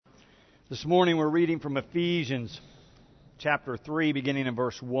This morning we're reading from Ephesians chapter 3, beginning in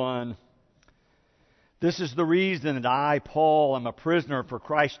verse 1. This is the reason that I, Paul, am a prisoner for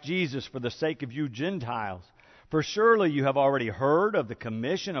Christ Jesus for the sake of you Gentiles. For surely you have already heard of the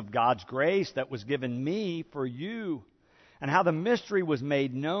commission of God's grace that was given me for you, and how the mystery was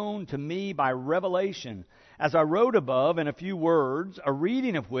made known to me by revelation, as I wrote above in a few words, a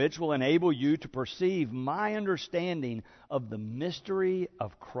reading of which will enable you to perceive my understanding of the mystery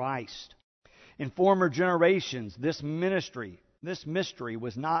of Christ. In former generations, this mystery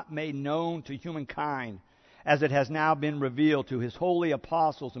was not made known to humankind, as it has now been revealed to His holy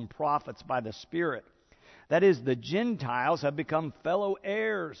apostles and prophets by the Spirit. That is, the Gentiles have become fellow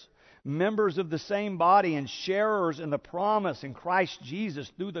heirs, members of the same body, and sharers in the promise in Christ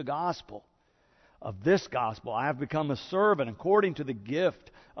Jesus through the gospel. Of this gospel I have become a servant according to the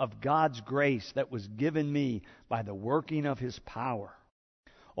gift of God's grace that was given me by the working of His power.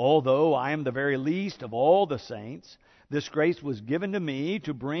 Although I am the very least of all the saints, this grace was given to me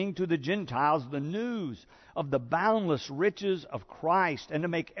to bring to the Gentiles the news of the boundless riches of Christ, and to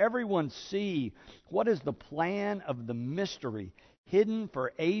make everyone see what is the plan of the mystery hidden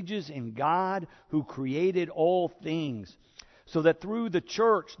for ages in God who created all things, so that through the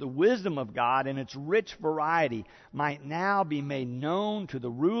church the wisdom of God in its rich variety might now be made known to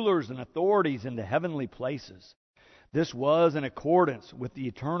the rulers and authorities in the heavenly places. This was in accordance with the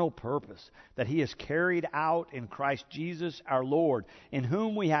eternal purpose that He has carried out in Christ Jesus our Lord, in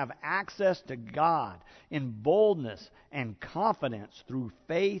whom we have access to God in boldness and confidence through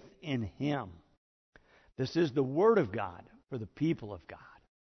faith in Him. This is the Word of God for the people of God.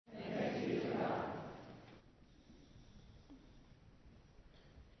 Thanks be to God.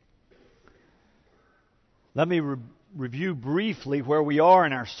 Let me review briefly where we are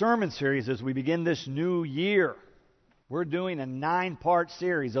in our sermon series as we begin this new year. We're doing a 9-part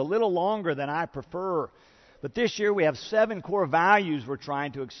series, a little longer than I prefer. But this year we have 7 core values we're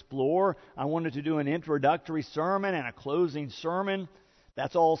trying to explore. I wanted to do an introductory sermon and a closing sermon.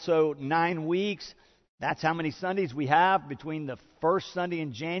 That's also 9 weeks. That's how many Sundays we have between the first Sunday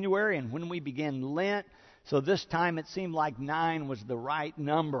in January and when we begin Lent. So this time it seemed like 9 was the right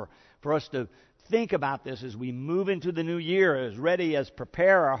number for us to think about this as we move into the new year, as ready as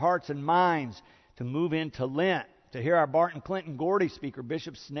prepare our hearts and minds to move into Lent. To hear our Barton Clinton Gordy speaker,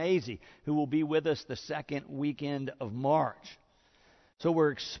 Bishop Snazy, who will be with us the second weekend of March. So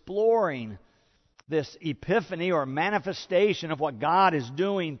we're exploring this epiphany or manifestation of what God is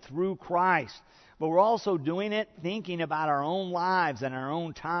doing through Christ. But we're also doing it thinking about our own lives and our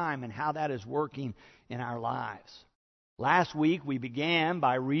own time and how that is working in our lives. Last week we began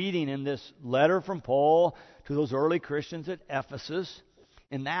by reading in this letter from Paul to those early Christians at Ephesus.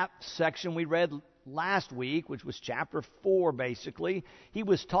 In that section we read last week, which was chapter 4 basically, he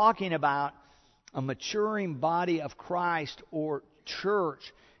was talking about a maturing body of Christ or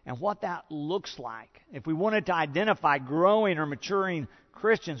church and what that looks like. If we wanted to identify growing or maturing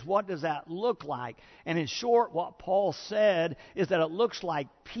Christians, what does that look like? And in short, what Paul said is that it looks like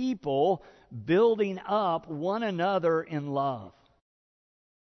people building up one another in love.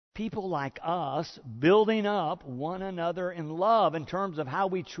 People like us building up one another in love in terms of how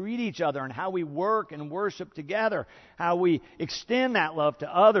we treat each other and how we work and worship together, how we extend that love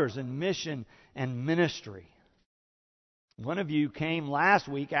to others in mission and ministry. One of you came last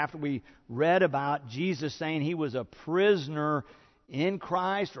week after we read about Jesus saying He was a prisoner in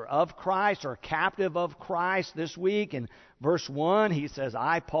Christ or of Christ or captive of Christ this week. In verse 1, he says,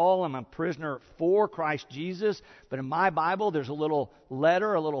 I, Paul, am a prisoner for Christ Jesus. But in my Bible, there's a little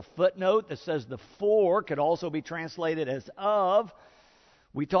letter, a little footnote that says the for could also be translated as of.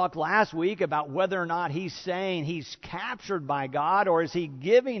 We talked last week about whether or not he's saying he's captured by God or is he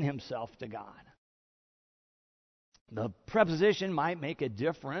giving himself to God. The preposition might make a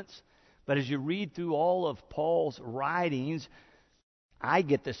difference, but as you read through all of Paul's writings, I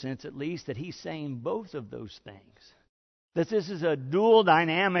get the sense, at least, that he's saying both of those things. That this is a dual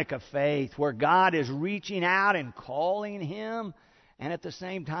dynamic of faith where God is reaching out and calling him, and at the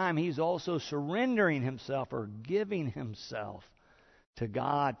same time, he's also surrendering himself or giving himself to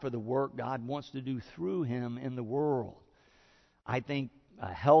God for the work God wants to do through him in the world. I think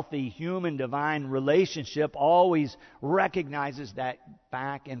a healthy human-divine relationship always recognizes that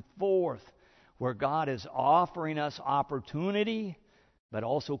back and forth, where God is offering us opportunity, but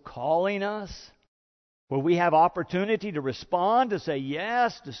also calling us, where we have opportunity to respond, to say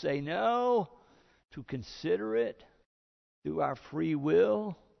yes, to say no, to consider it through our free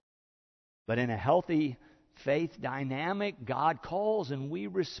will. But in a healthy faith dynamic, God calls and we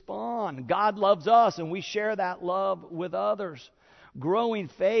respond. God loves us and we share that love with others. Growing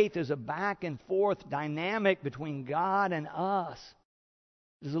faith is a back and forth dynamic between God and us.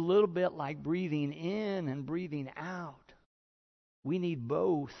 It's a little bit like breathing in and breathing out. We need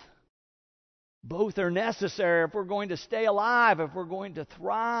both. Both are necessary if we're going to stay alive, if we're going to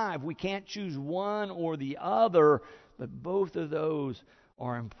thrive. We can't choose one or the other, but both of those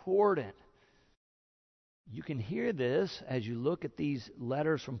are important. You can hear this as you look at these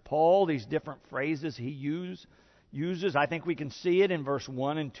letters from Paul, these different phrases he uses. I think we can see it in verse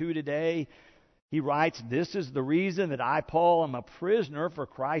 1 and 2 today. He writes, "This is the reason that I, Paul, am a prisoner for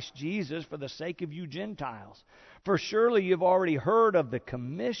Christ Jesus for the sake of you Gentiles. For surely you've already heard of the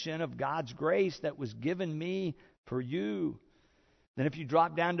commission of God's grace that was given me for you." Then if you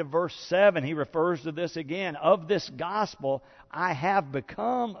drop down to verse 7, he refers to this again. "Of this gospel I have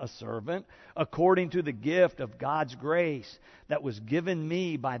become a servant according to the gift of God's grace that was given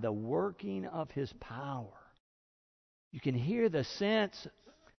me by the working of His power." You can hear the sense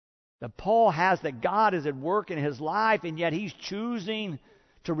that Paul has that God is at work in his life, and yet he's choosing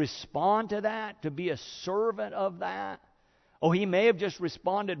to respond to that, to be a servant of that. Oh, he may have just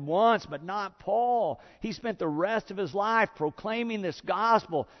responded once, but not Paul. He spent the rest of his life proclaiming this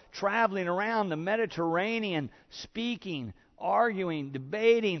gospel, traveling around the Mediterranean, speaking, arguing,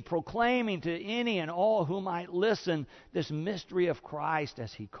 debating, proclaiming to any and all who might listen this mystery of Christ,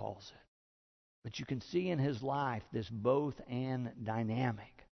 as he calls it. But you can see in his life this both and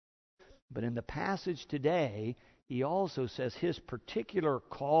dynamic. But in the passage today, he also says his particular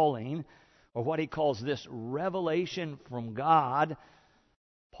calling, or what he calls this revelation from God,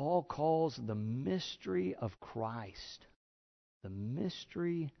 Paul calls the mystery of Christ. The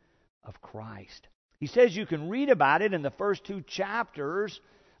mystery of Christ. He says you can read about it in the first 2 chapters,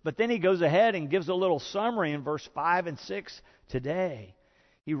 but then he goes ahead and gives a little summary in verse 5 and 6 today.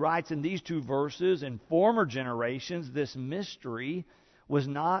 He writes in these 2 verses, "In former generations this mystery was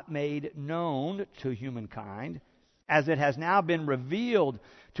not made known to humankind, as it has now been revealed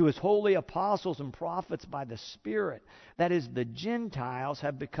to His holy apostles and prophets by the Spirit. That is, the Gentiles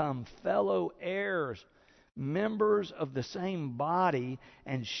have become fellow heirs, members of the same body,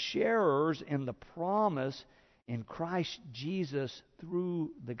 and sharers in the promise in Christ Jesus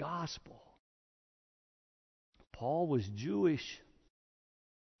through the gospel." Paul was Jewish.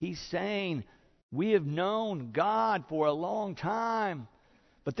 He's saying, we have known God for a long time.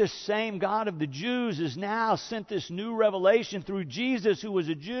 But this same God of the Jews has now sent this new revelation through Jesus, who was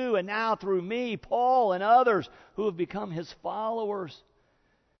a Jew, and now through me, Paul, and others who have become His followers.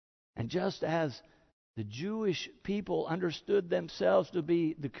 And just as the Jewish people understood themselves to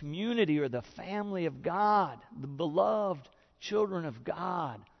be the community or the family of God, the beloved children of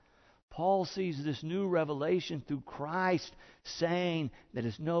God, Paul sees this new revelation through Christ, saying that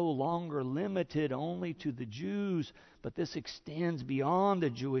it's no longer limited only to the Jews, but this extends beyond the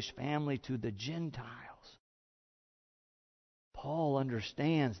Jewish family to the Gentiles. Paul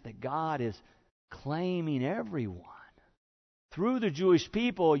understands that God is claiming everyone through the Jewish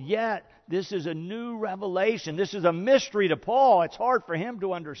people, yet this is a new revelation. This is a mystery to Paul. It's hard for him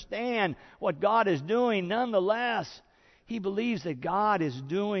to understand what God is doing. Nonetheless, he believes that God is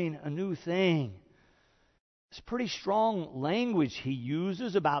doing a new thing. It's pretty strong language he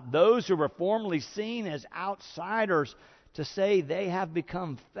uses about those who were formerly seen as outsiders to say they have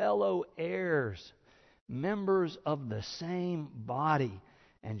become fellow heirs, members of the same body,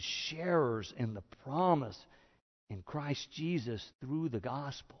 and sharers in the promise in Christ Jesus through the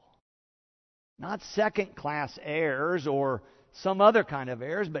gospel. Not second-class heirs or some other kind of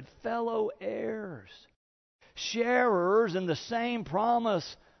heirs, but fellow heirs. Sharers in the same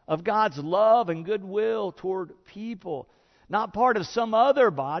promise of God's love and goodwill toward people. Not part of some other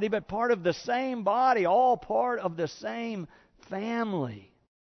body, but part of the same body, all part of the same family.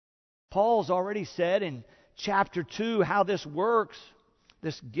 Paul's already said in chapter 2 how this works,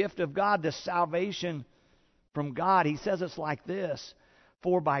 this gift of God, this salvation from God. He says it's like this: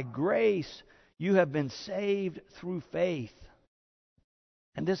 "For by grace you have been saved through faith.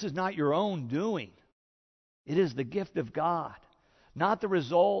 And this is not your own doing. It is the gift of God, not the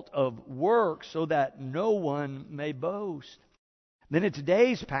result of works, so that no one may boast." Then in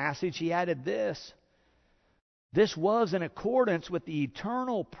today's passage, he added this: "This was in accordance with the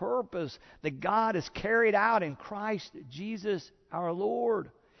eternal purpose that God has carried out in Christ Jesus our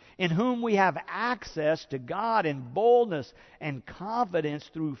Lord, in whom we have access to God in boldness and confidence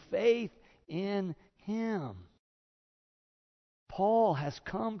through faith in Him." Paul has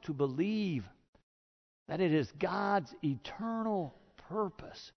come to believe that it is God's eternal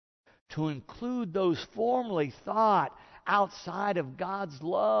purpose to include those formerly thought outside of God's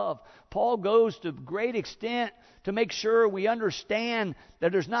love. Paul goes to great extent to make sure we understand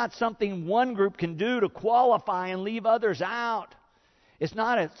that there's not something one group can do to qualify and leave others out. It's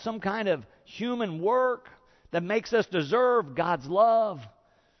not some kind of human work that makes us deserve God's love.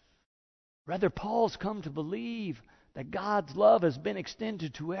 Rather, Paul's come to believe that God's love has been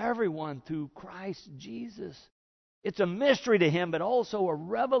extended to everyone through Christ Jesus. It's a mystery to him, but also a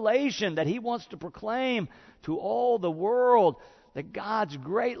revelation that he wants to proclaim to all the world, that God's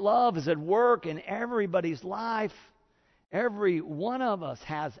great love is at work in everybody's life. Every one of us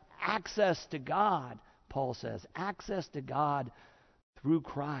has access to God, Paul says, access to God through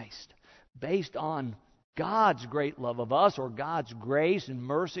Christ, based on God's great love of us, or God's grace and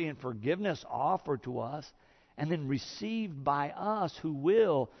mercy and forgiveness offered to us, and then received by us who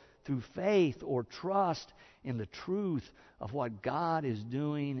will, through faith or trust in the truth of what God is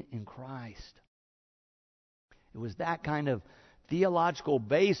doing in Christ. It was that kind of theological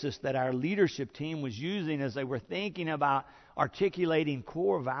basis that our leadership team was using as they were thinking about articulating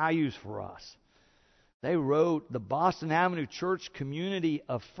core values for us. They wrote, the Boston Avenue Church community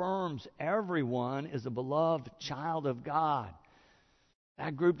affirms everyone is a beloved child of God.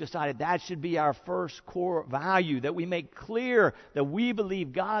 That group decided that should be our first core value, that we make clear that we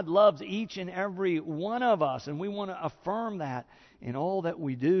believe God loves each and every one of us, and we want to affirm that in all that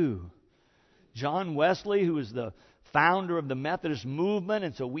we do. John Wesley, who is the founder of the Methodist movement,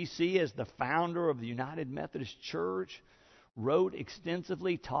 and so we see as the founder of the United Methodist Church, wrote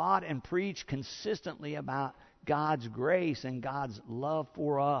extensively, taught, and preached consistently about God's grace and God's love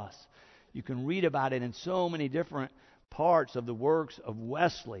for us. You can read about it in so many different parts of the works of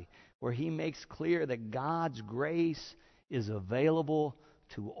Wesley, where he makes clear that God's grace is available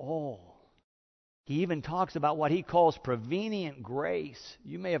to all. He even talks about what he calls prevenient grace.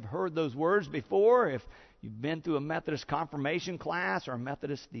 You may have heard those words before if you've been through a Methodist confirmation class or a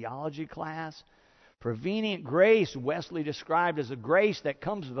Methodist theology class. Prevenient grace, Wesley described as a grace that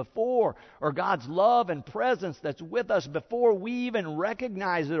comes before, or God's love and presence that's with us before we even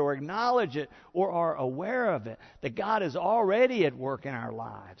recognize it or acknowledge it or are aware of it. That God is already at work in our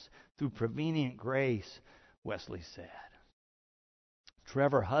lives through prevenient grace, Wesley said.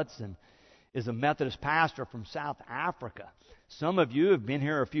 Trevor Hudson is a Methodist pastor from South Africa. Some of you who have been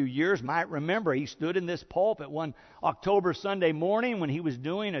here a few years might remember he stood in this pulpit one October Sunday morning when he was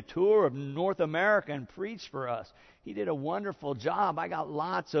doing a tour of North America and preached for us. He did a wonderful job. I got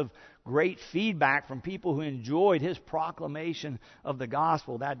lots of great feedback from people who enjoyed his proclamation of the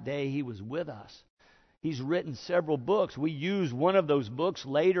gospel that day he was with us. He's written several books. We used one of those books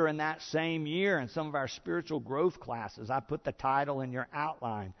later in that same year in some of our spiritual growth classes. I put the title in your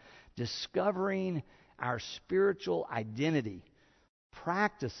outline, Discovering Our Spiritual Identity,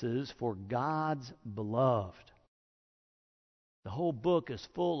 Practices for God's Beloved. The whole book is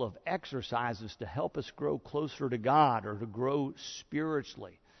full of exercises to help us grow closer to God or to grow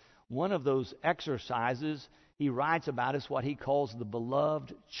spiritually. One of those exercises he writes about is what he calls the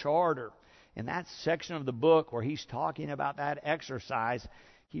Beloved Charter. In that section of the book where he's talking about that exercise,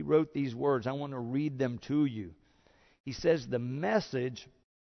 he wrote these words. I want to read them to you. He says, the message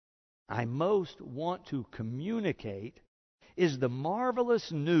I most want to communicate is the marvelous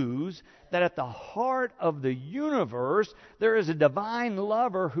news that at the heart of the universe there is a divine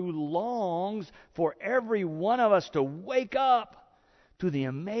lover who longs for every one of us to wake up to the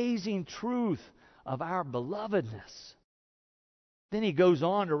amazing truth of our belovedness. Then he goes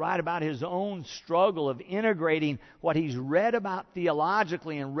on to write about his own struggle of integrating what he's read about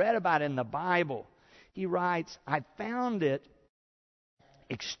theologically and read about in the Bible. He writes, I found it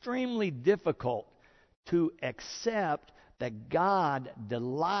extremely difficult to accept that God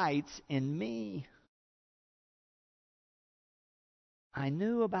delights in me. I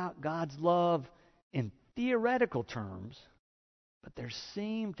knew about God's love in theoretical terms, but there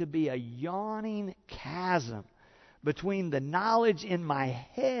seemed to be a yawning chasm between the knowledge in my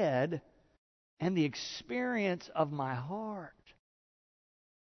head and the experience of my heart.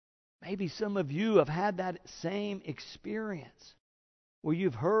 Maybe some of you have had that same experience, where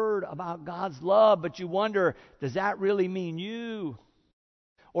you've heard about God's love, but you wonder, does that really mean you?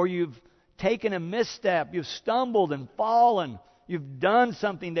 Or you've taken a misstep, you've stumbled and fallen, you've done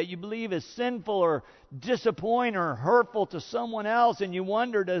something that you believe is sinful or disappointing or hurtful to someone else, and you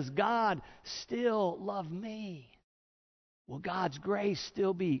wonder, does God still love me? Will God's grace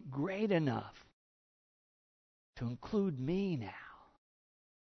still be great enough to include me now?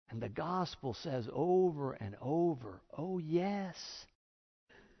 And the gospel says over and over, oh yes,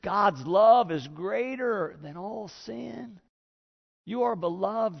 God's love is greater than all sin. You are a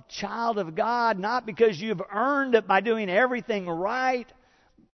beloved child of God, not because you've earned it by doing everything right,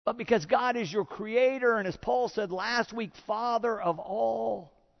 but because God is your Creator, and as Paul said last week, Father of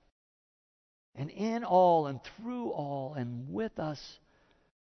all. And in all, and through all, and with us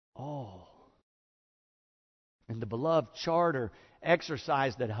all. In the beloved charter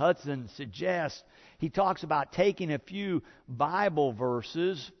exercise that Hudson suggests, he talks about taking a few Bible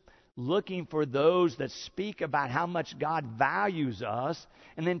verses, looking for those that speak about how much God values us,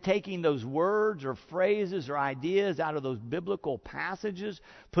 and then taking those words or phrases or ideas out of those biblical passages,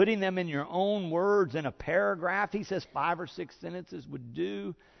 putting them in your own words in a paragraph. He says 5 or 6 sentences would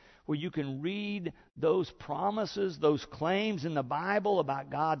do, where you can read those promises, those claims in the Bible about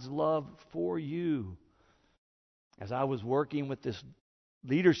God's love for you. As I was working with this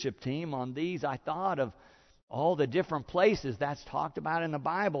leadership team on these, I thought of all the different places that's talked about in the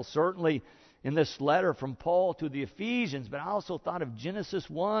Bible. Certainly in this letter from Paul to the Ephesians, but I also thought of Genesis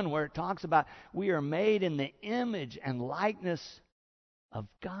 1, where it talks about we are made in the image and likeness of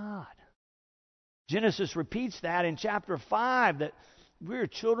God. Genesis repeats that in chapter 5, that we're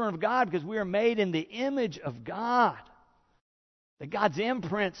children of God because we are made in the image of God. That God's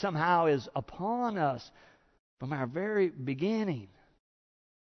imprint somehow is upon us from our very beginning.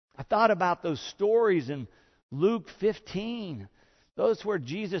 I thought about those stories in Luke 15. Those where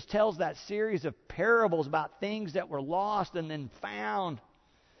Jesus tells that series of parables about things that were lost and then found.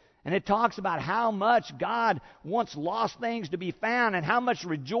 And it talks about how much God wants lost things to be found, and how much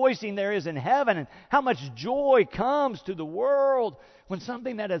rejoicing there is in heaven, and how much joy comes to the world when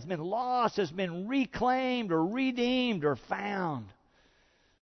something that has been lost has been reclaimed or redeemed or found.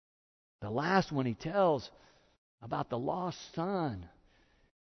 The last one he tells about the lost son.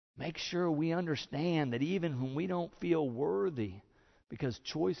 Make sure we understand that even when we don't feel worthy because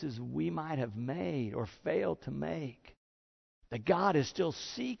choices we might have made or failed to make, that God is still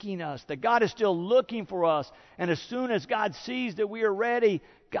seeking us, that God is still looking for us, and as soon as God sees that we are ready,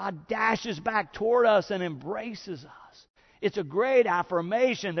 God dashes back toward us and embraces us. It's a great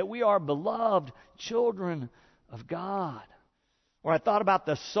affirmation that we are beloved children of God. Or I thought about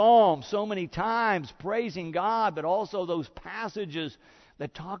the Psalms so many times, praising God, but also those passages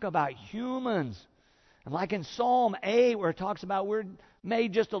that talk about humans. And like in Psalm 8, where it talks about we're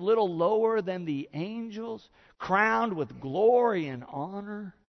made just a little lower than the angels, crowned with glory and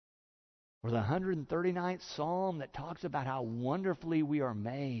honor. Or the 139th Psalm that talks about how wonderfully we are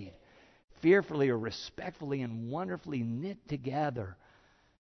made, fearfully or respectfully and wonderfully knit together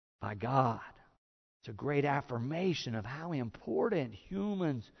by God. It's a great affirmation of how important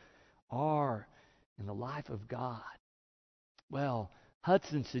humans are in the life of God. Well,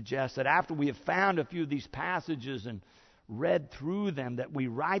 Hudson suggests that after we have found a few of these passages and read through them, that we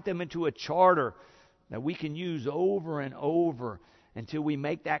write them into a charter that we can use over and over until we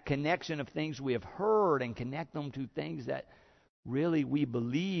make that connection of things we have heard and connect them to things that really we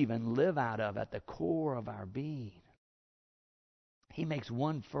believe and live out of at the core of our being. He makes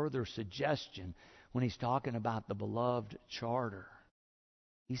one further suggestion when he's talking about the beloved charter.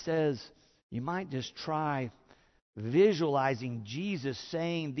 He says you might just try visualizing Jesus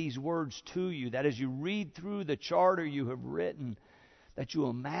saying these words to you, that as you read through the charter you have written, that you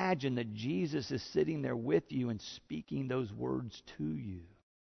imagine that Jesus is sitting there with you and speaking those words to you.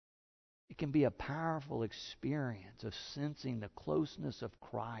 It can be a powerful experience of sensing the closeness of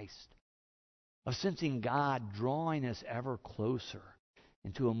Christ, of sensing God drawing us ever closer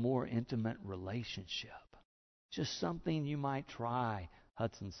into a more intimate relationship. Just something you might try,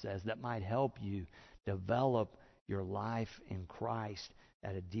 Hudson says, that might help you develop your life in Christ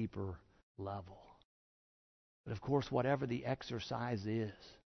at a deeper level. But of course, whatever the exercise is,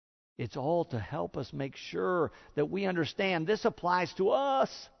 it's all to help us make sure that we understand this applies to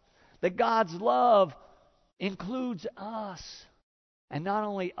us, that God's love includes us. And not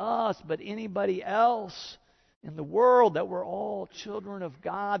only us, but anybody else in the world, that we're all children of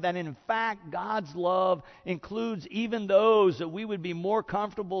God, that in fact God's love includes even those that we would be more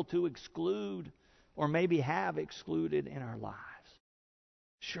comfortable to exclude or maybe have excluded in our lives.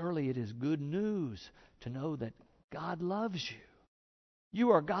 Surely it is good news to know that God loves you.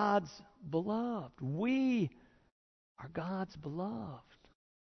 You are God's beloved. We are God's beloved.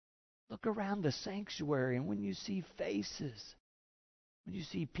 Look around the sanctuary, and when you see faces, when you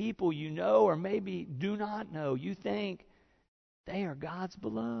see people you know or maybe do not know, you think they are God's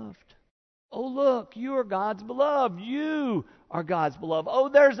beloved. Oh, look, you are God's beloved. You are God's beloved. Oh,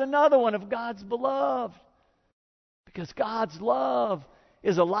 there's another one of God's beloved. Because God's love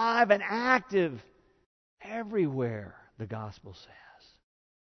is alive and active everywhere, the gospel says.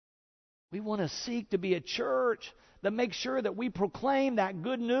 We want to seek to be a church that makes sure that we proclaim that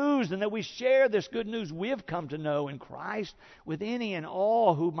good news and that we share this good news we have come to know in Christ with any and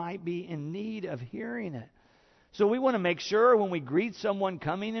all who might be in need of hearing it. So we want to make sure when we greet someone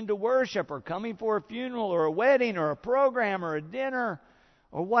coming into worship or coming for a funeral or a wedding or a program or a dinner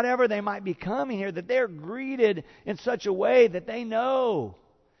or whatever they might be coming here, that they're greeted in such a way that they know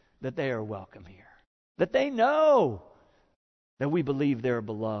that they are welcome here. That they know that we believe they're a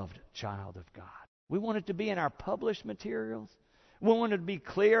beloved child of God. We want it to be in our published materials. We want it to be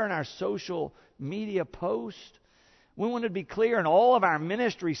clear in our social media posts. We want it to be clear in all of our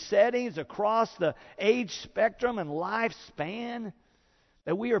ministry settings across the age spectrum and lifespan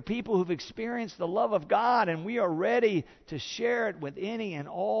that we are people who've experienced the love of God and we are ready to share it with any and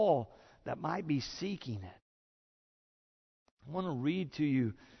all that might be seeking it. I want to read to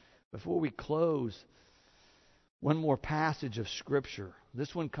you, before we close, one more passage of Scripture.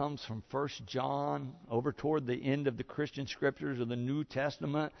 This one comes from 1 John, over toward the end of the Christian Scriptures of the New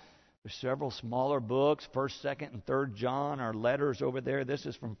Testament. There's several smaller books. 1st, 2nd, and 3rd John are letters over there. This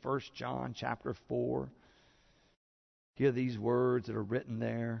is from 1 John chapter 4. Hear these words that are written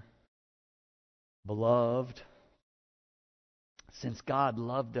there. Beloved, since God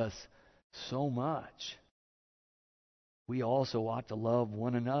loved us so much, we also ought to love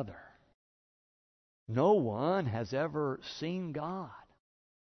one another. No one has ever seen God.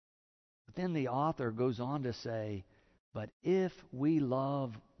 But then the author goes on to say, but if we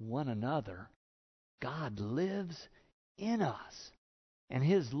love one another, God lives in us, and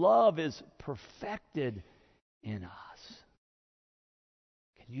His love is perfected in us.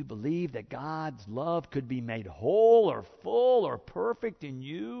 Can you believe that God's love could be made whole or full or perfect in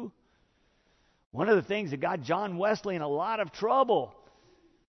you? One of the things that got John Wesley in a lot of trouble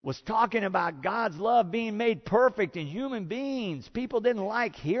was talking about God's love being made perfect in human beings. People didn't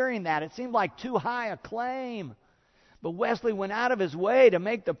like hearing that. It seemed like too high a claim. But Wesley went out of his way to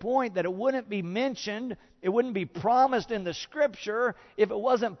make the point that it wouldn't be mentioned, it wouldn't be promised in the Scripture if it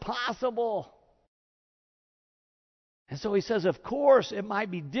wasn't possible. And so he says, of course, it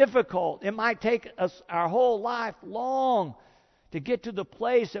might be difficult. It might take us our whole life long to get to the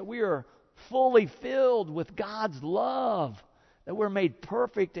place that we are fully filled with God's love, that we're made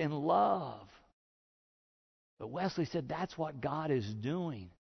perfect in love. But Wesley said that's what God is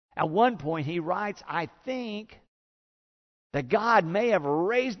doing. At one point he writes, I think that God may have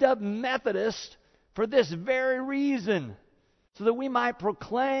raised up Methodists for this very reason, so that we might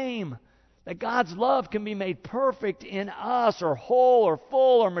proclaim that God's love can be made perfect in us, or whole or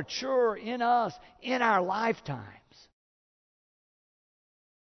full or mature in us in our lifetimes.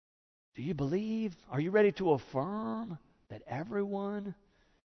 Do you believe? Are you ready to affirm that everyone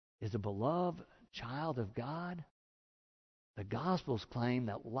is a beloved child of God? The Gospels claim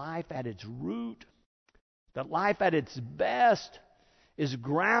that life at its root, that life at its best, is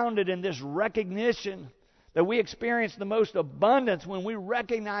grounded in this recognition that we experience the most abundance when we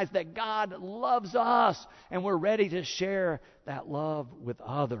recognize that God loves us and we're ready to share that love with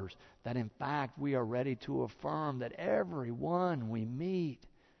others. That in fact we are ready to affirm that everyone we meet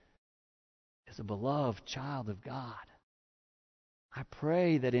is a beloved child of God. I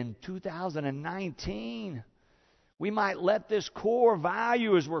pray that in 2019 we might let this core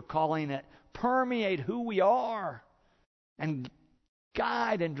value, as we're calling it, permeate who we are and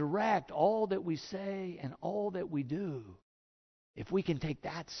guide and direct all that we say and all that we do. If we can take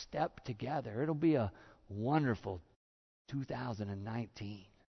that step together, it'll be a wonderful 2019.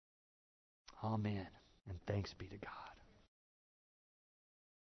 Amen. And thanks be to God.